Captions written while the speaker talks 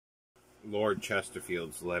Lord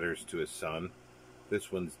Chesterfield's letters to his son.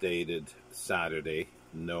 This one's dated Saturday,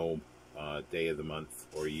 no day of the month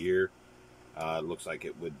or year. Looks like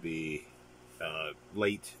it would be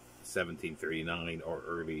late 1739 or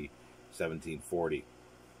early 1740.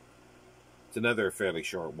 It's another fairly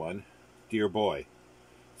short one. Dear boy,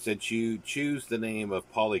 since you choose the name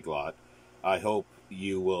of Polyglot, I hope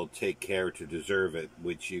you will take care to deserve it,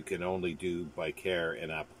 which you can only do by care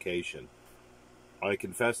and application. I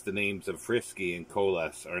confess the names of Frisky and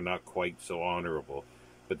Colas are not quite so honorable,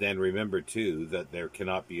 but then remember, too, that there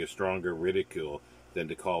cannot be a stronger ridicule than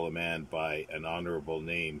to call a man by an honorable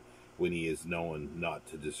name when he is known not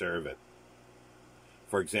to deserve it.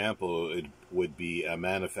 For example, it would be a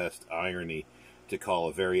manifest irony to call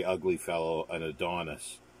a very ugly fellow an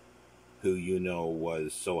Adonis, who you know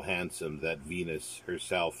was so handsome that Venus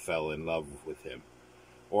herself fell in love with him,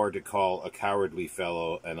 or to call a cowardly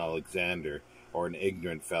fellow an Alexander, or an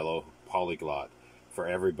ignorant fellow Polyglot, for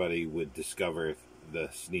everybody would discover the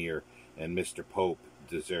sneer, and Mr. Pope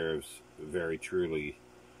deserves very truly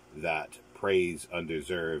that praise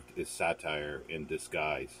undeserved is satire in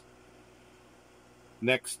disguise.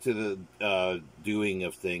 Next to the doing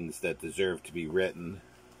of things that deserve to be written,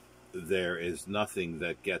 there is nothing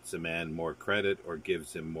that gets a man more credit or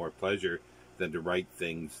gives him more pleasure than to write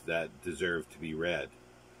things that deserve to be read.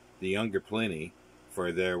 The younger Pliny,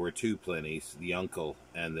 for there were two Plinys, the uncle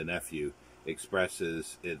and the nephew,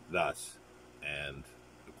 expresses it thus, and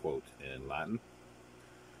a quote in Latin: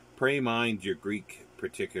 "Pray mind your Greek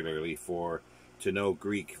particularly, for to know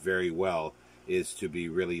Greek very well is to be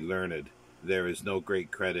really learned. There is no great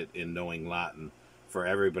credit in knowing Latin, for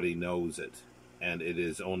everybody knows it, and it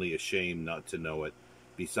is only a shame not to know it.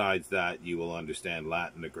 Besides that, you will understand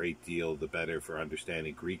Latin a great deal the better for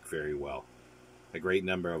understanding Greek very well. A great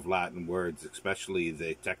number of Latin words, especially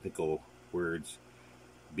the technical words,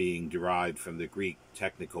 being derived from the Greek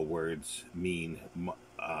technical words, mean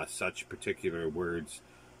such particular words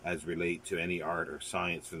as relate to any art or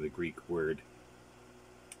science from the Greek word,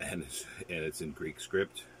 and it's in Greek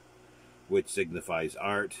script, which signifies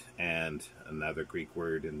art, and another Greek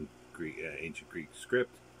word in ancient Greek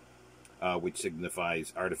script, which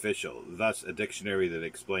signifies artificial. Thus, a dictionary that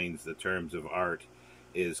explains the terms of art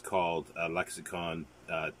is called a lexicon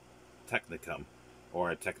technicum,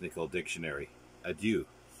 or a technical dictionary. Adieu.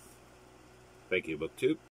 Thank you, BookTube.